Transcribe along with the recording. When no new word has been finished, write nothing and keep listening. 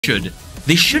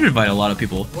They should invite a lot of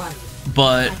people,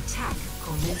 but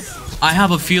I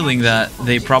have a feeling that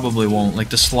they probably won't.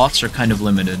 Like, the slots are kind of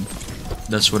limited.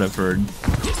 That's what I've heard.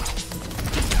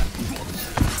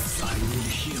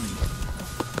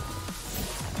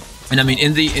 And I mean,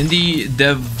 in the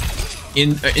dev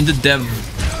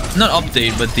not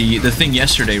update, but the thing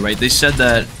yesterday, right? They said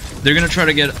that they're gonna try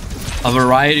to get a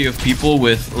variety of people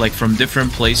with, like, from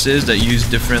different places that use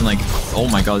different, like, oh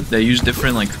my god, they use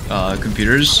different, like,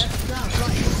 computer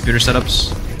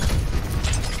setups.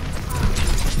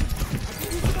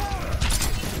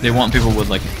 They want people with,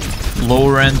 like,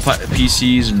 lower end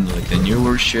PCs and, like, the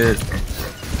newer shit.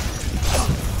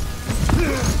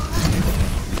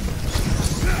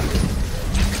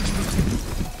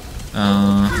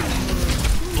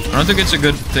 I don't think it's a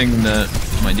good thing that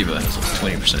my D.Va has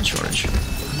like 20% charge.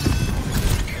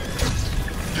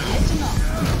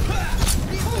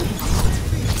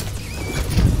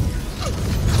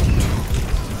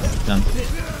 Done.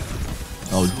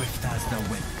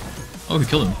 Oh, we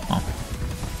killed him. Wow.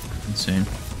 Insane.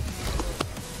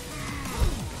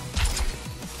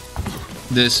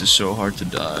 This is so hard to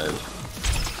dive.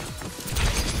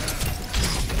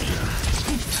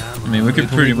 I mean, we could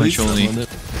pretty much only...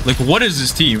 Like, what is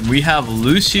this team? We have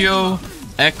Lucio,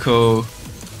 Echo,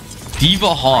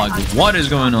 D.Va, Hog. What is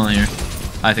going on here?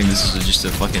 I think this is just a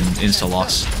fucking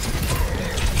insta-loss.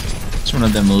 It's one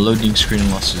of them loading screen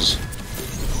losses.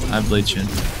 I have Blade Chin.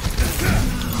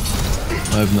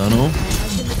 I have Nano.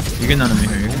 You can Nano me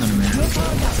here, you can Nano me here.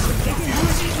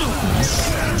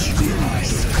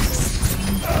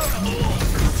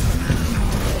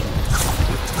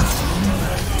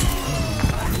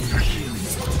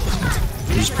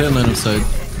 There's pair line outside.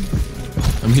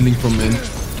 I'm healing from main.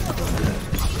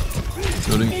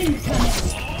 Loading.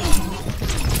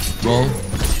 Ball.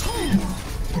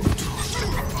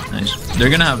 Nice. They're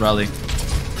gonna have rally.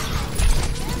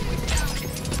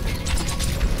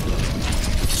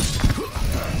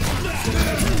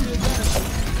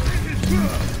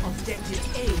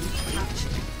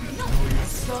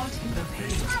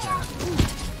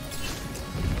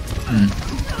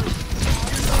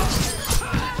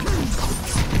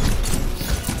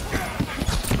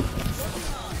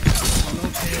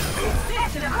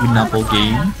 Apple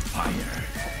game.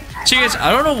 See guys,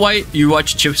 I don't know why you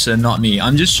watch Chipsa and not me.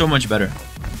 I'm just so much better.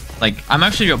 Like, I'm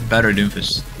actually a better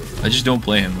Doomfist. I just don't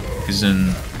play him, because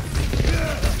then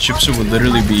Chipsa would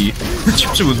literally be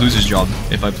Chipsa would lose his job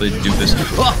if I played Doomfist.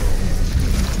 Ah!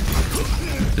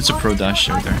 It's a pro dash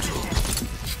right there.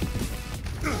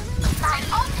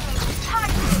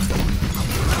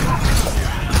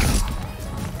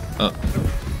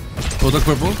 Oh, the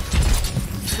purple.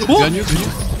 Can you?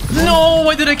 No,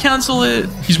 why did I cancel it?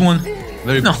 He's won.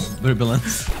 Very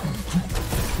balanced.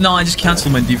 No, I just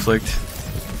canceled my deflect.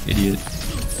 Idiot.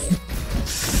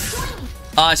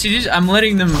 See, I'm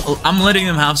letting them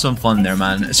have some fun there,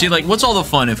 man. See, like, what's all the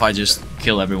fun if I just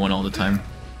kill everyone all the time?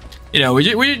 You know, we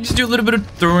just do a little bit of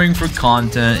throwing for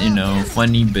content, you know,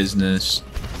 funny business.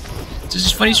 It's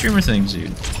just funny streamer things,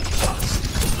 dude.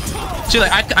 See,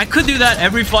 like, I could do that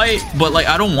every fight, but, like,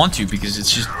 I don't want to because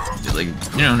it's just, like,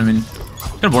 you know what I mean?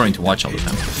 Kind of boring to watch all the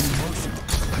time.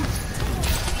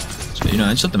 So, you know,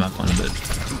 I just let them have fun a bit.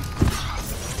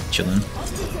 Chilling.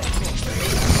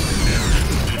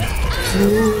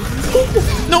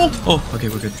 No! Oh, okay,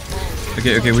 we're good.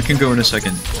 Okay, we can go in a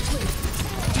second.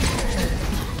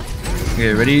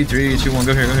 Okay, ready? 3, 2, 1,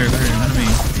 go here, none of me.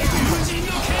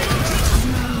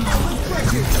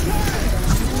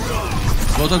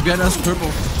 Rotok behind us, purple.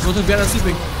 Rotok behind us,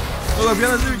 sleeping. Rotok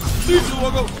behind us, sleeping. Please,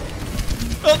 Rotok.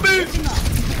 Help me!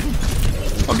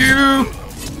 Fuck you!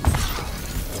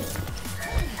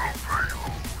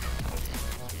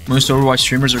 Most Overwatch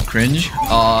streamers are cringe.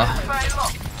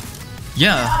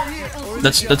 Yeah,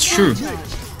 that's true.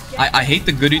 I hate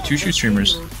the goody two-shoot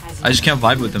streamers. I just can't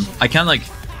vibe with them. I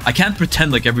can't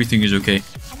pretend like everything is okay.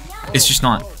 It's just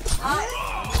not.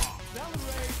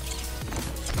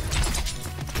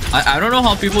 I don't know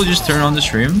how people just turn on the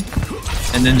stream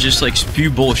and then just like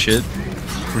spew bullshit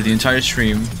for the entire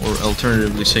stream, or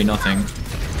alternatively say nothing.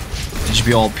 It just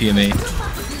be all PMA.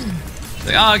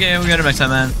 Like, oh, okay, we got it next time,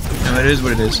 man. No, it is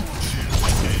what it is.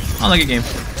 I like a game.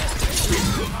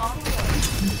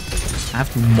 I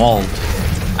have to mold.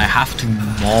 I have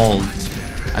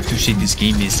to say this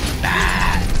game is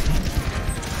bad.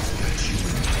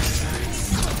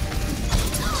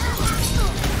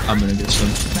 I'm gonna get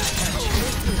some.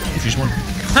 Just one.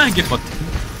 Get fucked.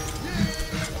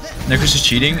 Necros is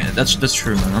cheating? That's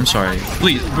true, man. I'm sorry.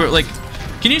 Please, bro, like,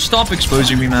 can you stop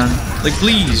exposing me, man? Like,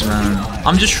 please, man.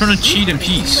 I'm just trying to cheat in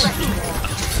peace.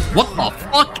 What the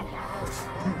fuck?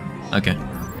 Okay.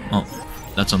 Oh,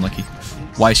 that's unlucky.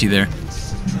 Why is he there?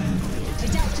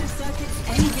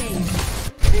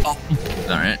 Oh,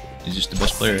 alright. He's just the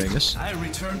best player, I guess.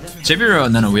 Save your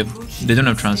nano. They don't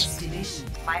have trans.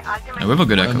 Yeah, we have a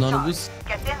good echo.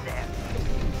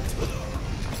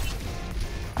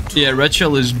 Yeah, Red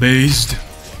Shell is based.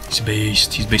 He's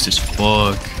based. He's based as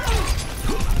fuck.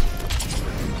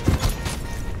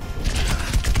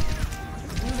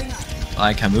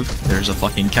 I can't move. There's a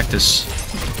fucking cactus.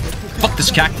 Fuck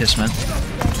this cactus, man.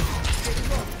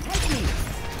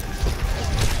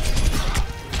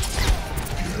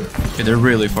 Okay, they're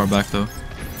really far back though.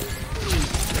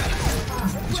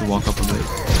 Need to walk up a bit.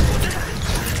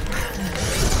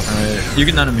 Alright, you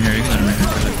can nut him here. You can nut him here.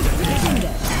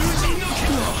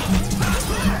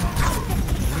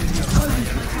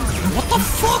 What the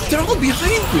fuck? They're all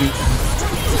behind me.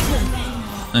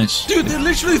 Nice. Dude, they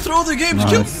literally throw the game to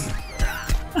kill.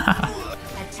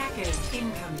 Attackers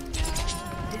incoming.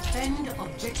 Defend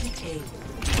objective A.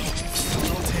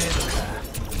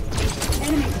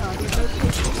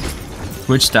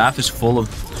 Which staff is full of...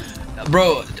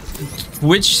 Bro,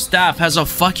 which staff has a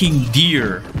fucking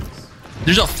deer?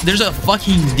 There's a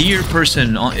fucking deer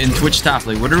person in Twitch staff.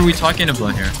 Like, what are we talking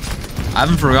about here? I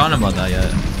haven't forgotten about that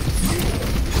yet.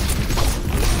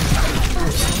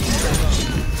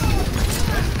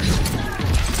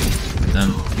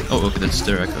 Oh, okay, that's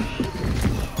their echo.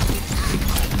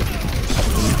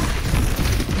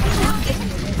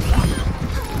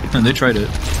 And they tried it.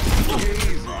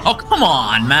 Oh, come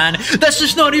on, man. That's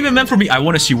just not even meant for me. I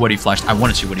want to see what he flashed. I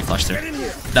want to see what he flashed there.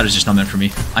 That is just not meant for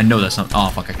me. I know that's not... Oh,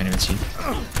 fuck, I can't even see.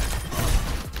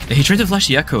 He tried to flash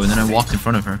the echo, and then I walked in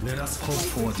front of her. Let us hope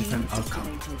for a different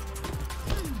outcome.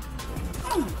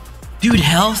 Dude,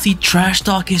 healthy trash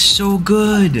talk is so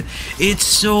good. It's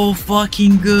so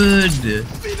fucking good.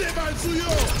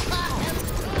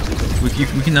 We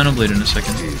can nanoblade in a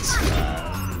second.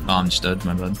 Oh, I'm just dead,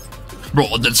 my bad.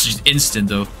 Bro, that's just instant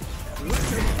though.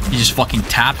 He just fucking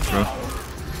tapped, bro.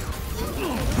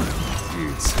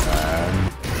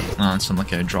 Oh, it's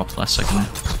unlucky I dropped last second.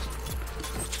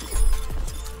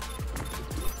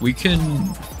 We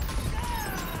can...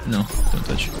 No, don't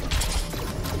touch.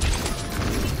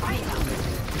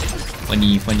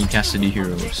 Funny Cassidy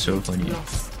hero, so funny.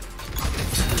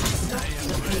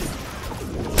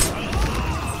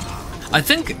 I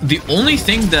think the only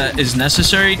thing that is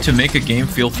necessary to make a game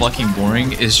feel fucking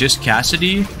boring is just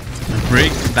Cassidy,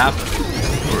 Brig, Bap,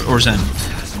 or Zen.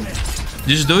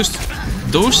 Just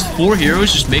those four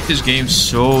heroes just make this game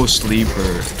so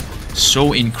sleeper.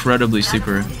 So incredibly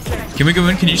sleeper. Can we go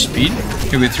in? Can you speed?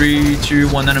 Okay, with 3, 2,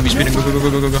 1, enemy speeding. Go, go, go,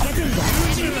 go, go, go.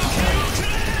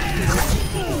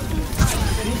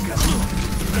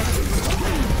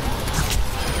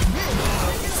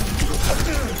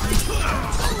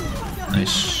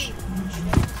 Nice.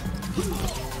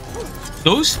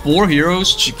 Those four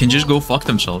heroes can just go fuck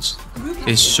themselves.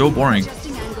 It's so boring.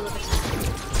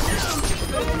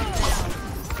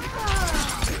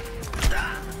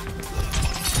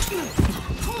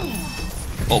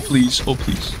 Oh please, oh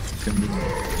please.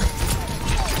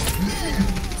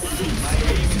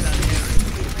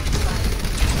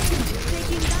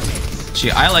 See,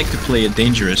 I like to play it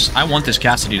dangerous. I want this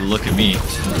Cassidy to look at me.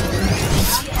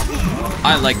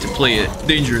 I like to play it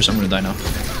dangerous. I'm gonna die now.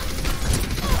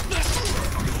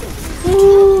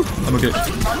 Woo! I'm okay.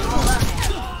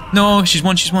 No, she's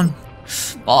one, she's one.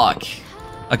 Fuck.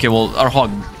 Okay, well, our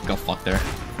hog got fucked there.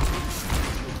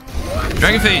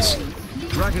 Dragon face!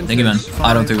 Thank you, man.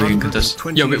 I don't think we can contest.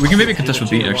 Yeah, we can maybe contest with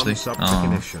beat, actually.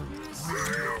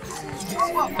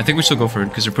 I think we still go for it,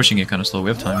 because they're pushing it kind of slow. We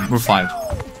have time. We're 5.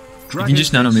 You can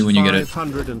just nano me when you get it.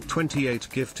 528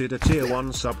 gifted a tier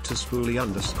 1 sub to spoolie_.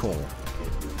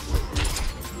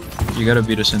 You gotta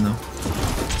beat us in, though.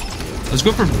 Let's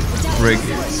go for Brig.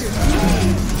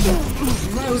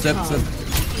 Step.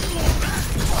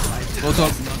 Go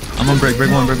top. I'm on Brig.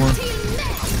 Brig 1, Brig 1.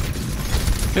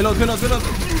 Kill out.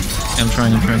 I'm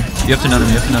trying. You have to nano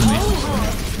me, I'm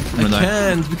gonna die. I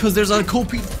can't, because there's a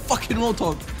copy fucking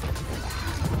Roadhog.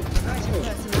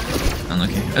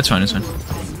 Unlucky. That's fine, it's fine.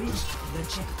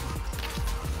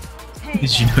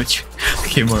 Did you know what you...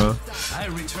 Okay, Moro. I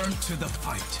return to the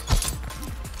fight.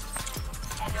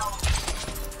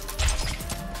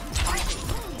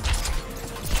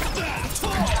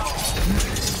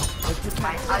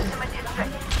 My ultimate is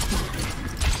ready.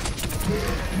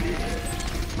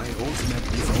 My ultimate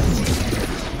is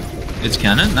almost. It's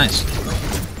canon? Nice.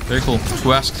 Very cool.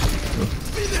 Who asked? Go.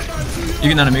 You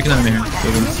can nano me here.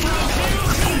 Go, go.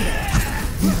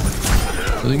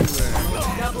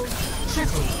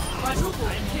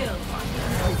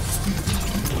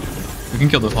 We can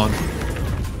kill the hog.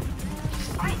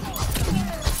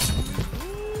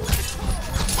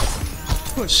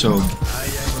 So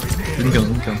didn't kill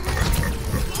him.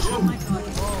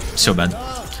 So bad.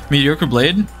 Mediocre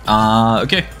blade.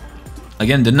 Okay.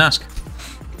 Again, didn't ask.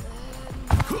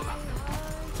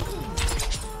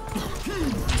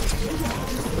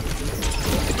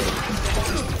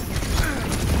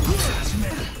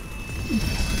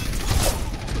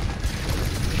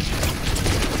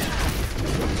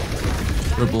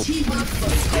 Purple.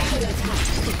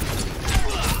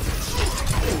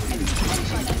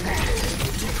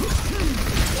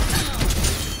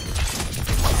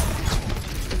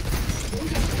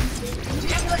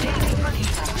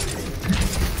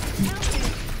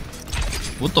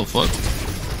 What the fuck?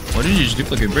 Why did you just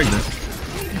duplicate break there?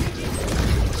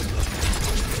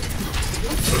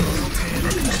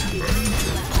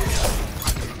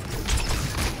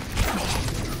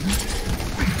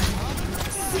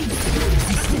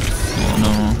 Oh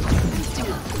no.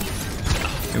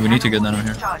 Okay, we need to get that out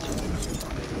here.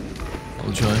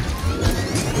 I'll try.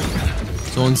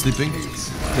 Someone's sleeping.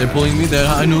 They're pulling me. They're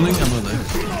high nooning. I'm not there.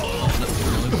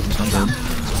 Sounds dead.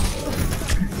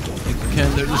 Can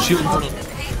there's a shield.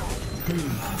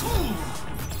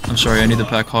 I'm sorry, I need the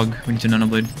pack hog. We need to nano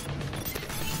blade.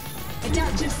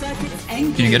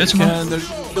 Can you get it somehow? Can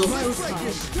there's...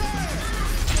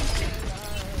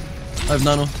 I have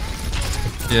nano.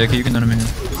 Yeah, okay, you can nano me here.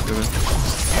 Go ahead.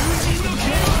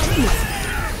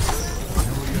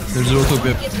 There's zero to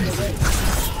whip.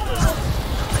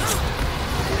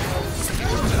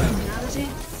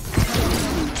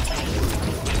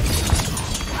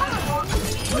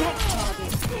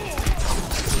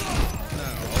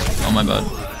 Oh my bad.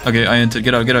 Okay, I entered.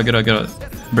 Get out.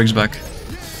 Briggs back.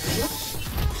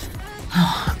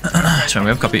 Sorry, we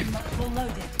have copy.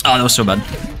 Oh, that was so bad.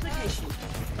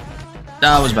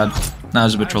 That was bad. That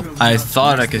was a bit troll. I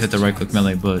thought I could hit the right click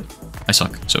melee, but I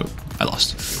suck, so I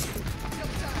lost.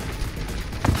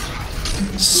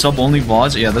 Sub only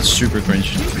VODs? Yeah, that's super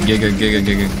cringe.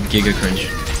 Giga cringe.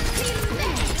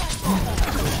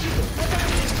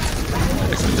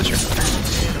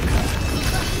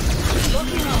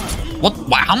 What?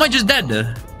 Wow, how am I just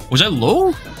dead? Was I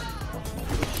low?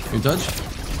 You touch?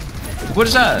 What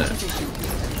is that?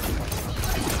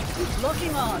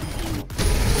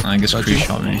 I guess Kree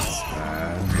shot me.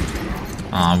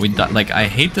 We died. Like, I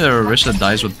hate the Orisa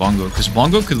dies with Bongo, because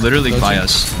Bongo could literally buy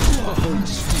us.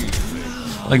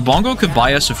 Like, Bongo could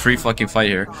buy us a free fucking fight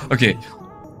here. Okay.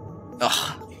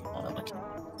 Ugh.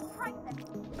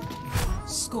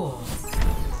 Score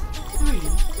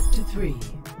 3-3.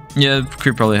 Yeah,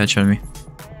 Kree probably headshot me.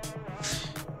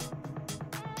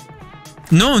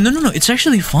 No. It's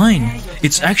actually fine.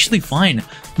 It's actually fine.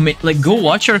 Like, go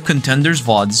watch our contenders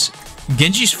VODs.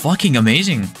 Genji's fucking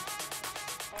amazing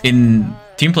in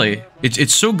team play.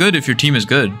 It's so good if your team is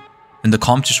good and the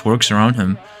comp just works around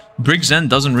him. Brig Zen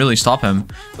doesn't really stop him.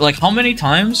 Like, how many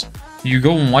times you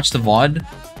go and watch the VOD,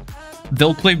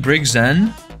 they'll play Brig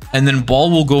Zen, and then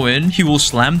Ball will go in, he will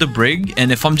slam the Brig,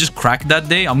 and if I'm just cracked that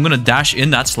day, I'm gonna dash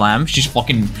in that slam. She's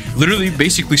fucking literally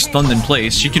basically stunned in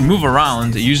place. She can move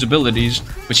around, use abilities,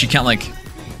 but she can't, like,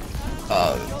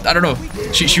 I don't know.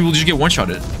 She will just get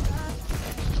one-shotted.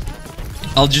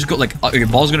 I'll just go, like, okay,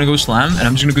 Ball's gonna go slam, and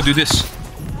I'm just gonna go do this.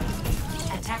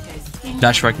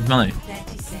 Dash right with melee.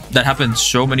 That happens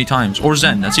so many times. Or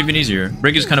Zen, that's even easier.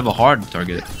 Brig is kind of a hard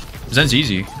target. Zen's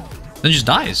easy. Then just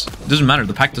dies. It doesn't matter.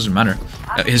 The pack doesn't matter.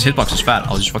 His hitbox is fat.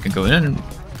 I'll just fucking go in and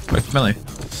right with melee.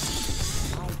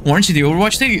 Warrant you the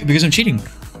Overwatch thing? Because I'm cheating.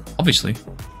 Obviously.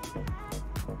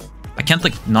 I can't,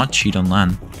 like, not cheat on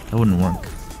LAN. That wouldn't work.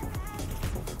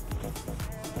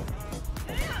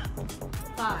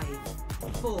 5,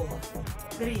 4,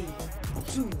 3,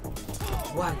 2,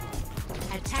 1.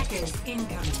 Attackers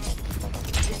incoming.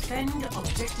 Defend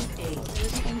objective A.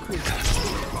 Increase.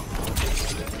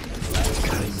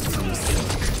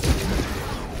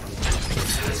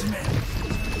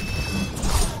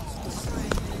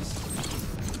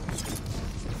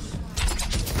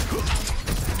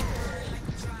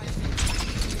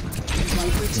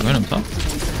 Right on top.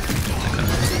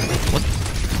 What?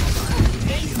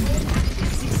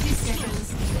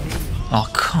 Oh,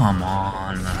 come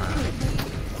on.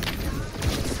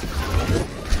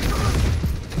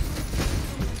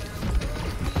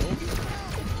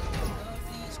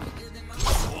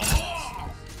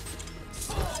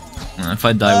 If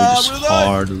I die, we're just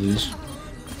hard to lose.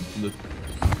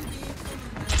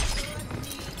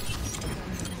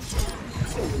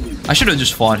 I should have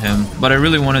just fought him, but I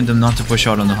really wanted them not to push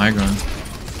out on the high ground.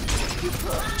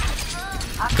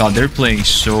 God, they're playing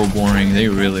so boring. They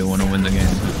really want to win the game.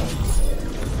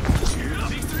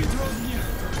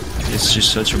 It's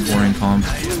just such a boring comp.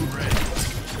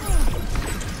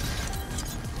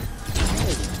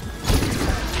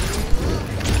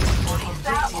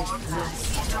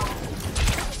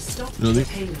 Really?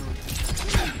 Payload.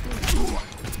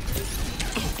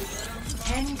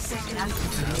 10 seconds.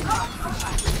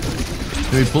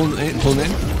 Can we pull in? Pull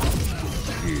in?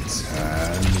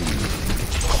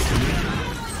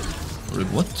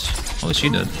 What? Oh, is she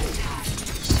dead?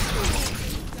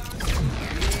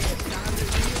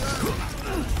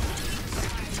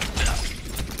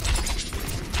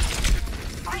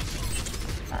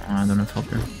 I don't have help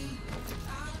here.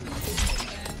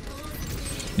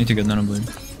 Need to get Nano Blade.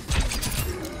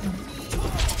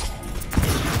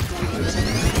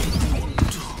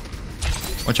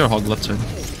 Watch our hog left side.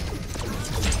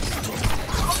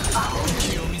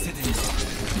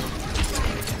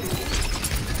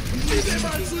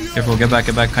 Careful, get back,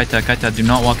 Kaita, Kaita, do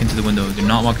not walk into the window, do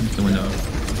not walk into the window.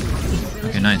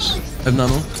 Okay, nice. I have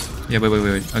nano. Yeah,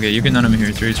 wait. Okay, you can nano me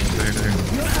here, 3, 2, go here.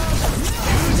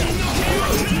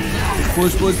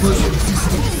 Push.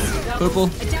 Purple.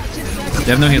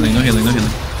 They have no healing.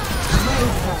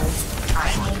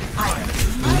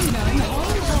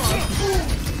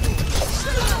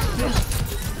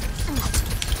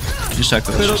 Just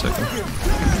echo.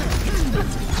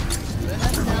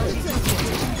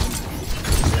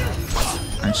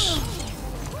 Nice.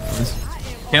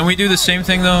 Can we do the same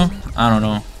thing though? I don't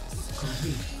know.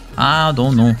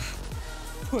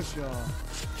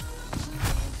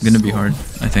 Gonna be hard,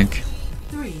 I think.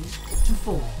 3 to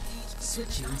 4.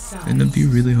 Switching sides. Gonna be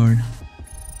really hard.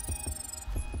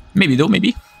 Maybe though,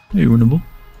 maybe winnable.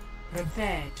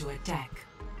 Prepare to attack.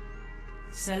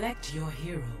 Select your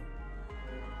hero.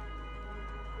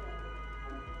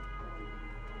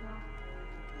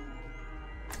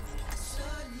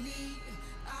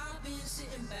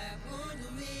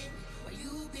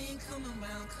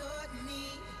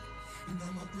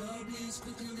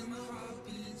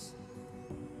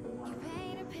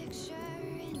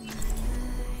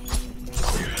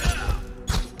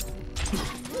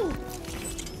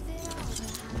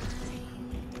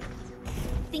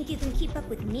 Think you can keep up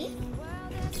with me?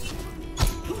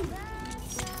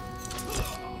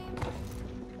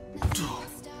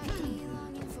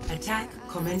 Attack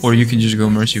commences. Or you can just go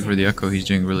Mercy for the Echo, he's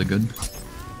doing really good.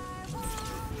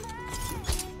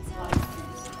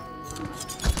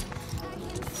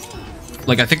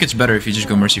 Like, I think it's better if you just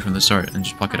go Mercy from the start and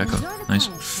just pocket Echo. Nice.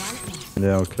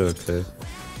 Yeah, okay.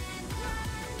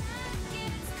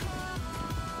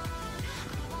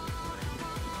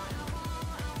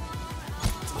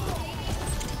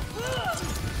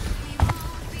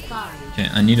 Okay,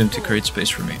 I need him to create space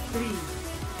for me.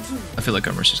 I feel like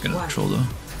our Mercy's gonna control though.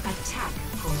 Attack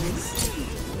commences.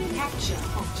 Capture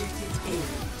objective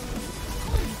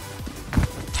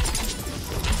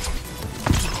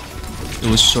A. It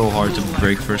was so hard to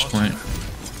break first point.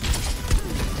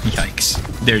 Yikes.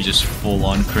 They're just full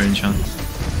on cringe, huh?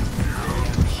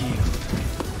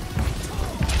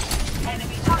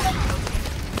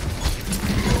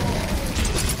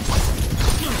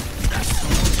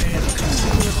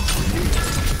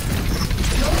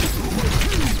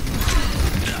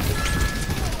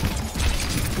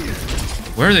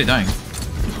 Where are they dying?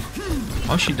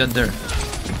 How is she dead there?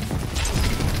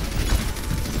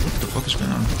 What the fuck is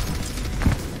going on?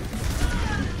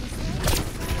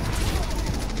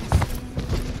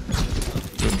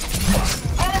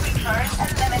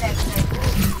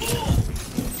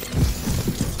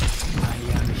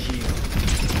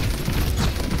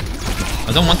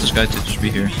 I don't want this guy to just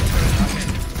be here.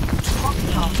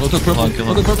 Hold the purple.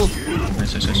 Hold the purple.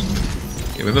 Nice.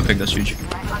 Okay, we have a pick, that's huge.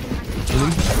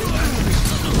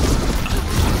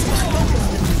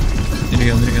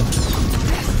 Need to go.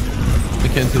 I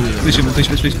can't do it. Please, you can do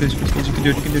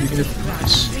it.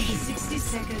 Nice. 60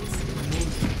 seconds.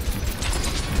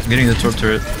 I'm getting the torp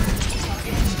turret.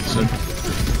 So.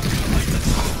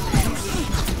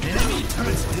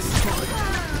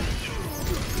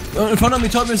 In front of me,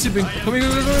 top man sleeping. Come here, go.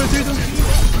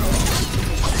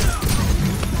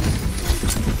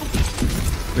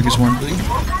 Biggest one.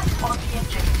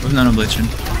 With Nano Blade soon.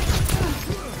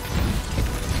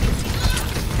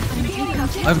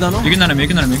 I have nano. You can nano me.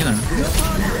 We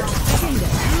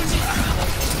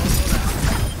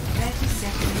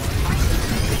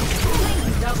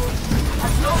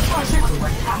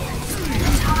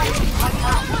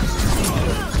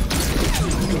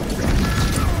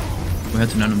had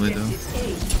to nano blade though.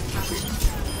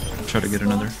 Try to get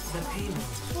another.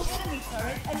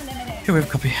 Okay, we have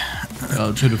a copy.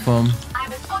 I'll try to farm.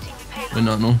 With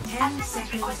nano.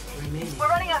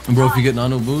 And bro, if you get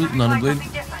nano blade,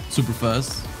 super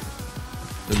fast.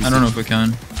 I don't know if we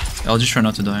can. I'll just try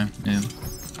not to die.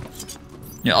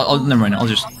 Yeah. I'll never mind. I'll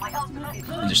just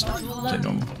play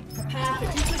normal.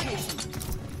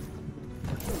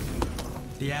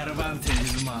 The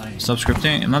advantage is mine. Stop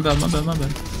scripting. My bad, my bad, my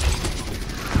bad.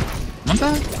 My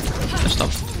bad. I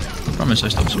stopped. I promise I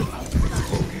stopped soon.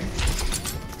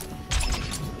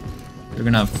 They're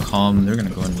gonna have calm. They're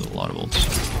gonna go in with a lot of ults.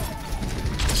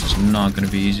 This is not gonna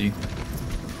be easy.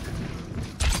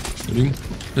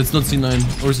 Let's not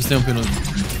C9. Or stay on payload.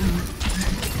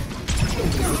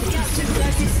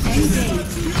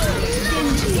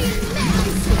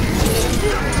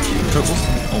 Purple.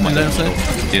 Oh my god.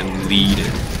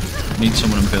 Deleted. Need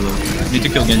someone on payload. Need to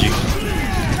kill Genji.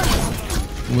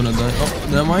 I'm gonna die. Oh,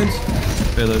 never mind.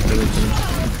 Payload, payload, payload.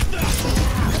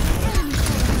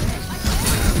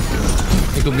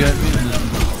 Echo behind me.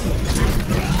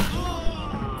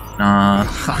 Nah,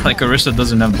 like Orisa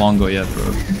doesn't have bongo yet,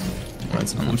 bro.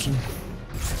 That's an illusion.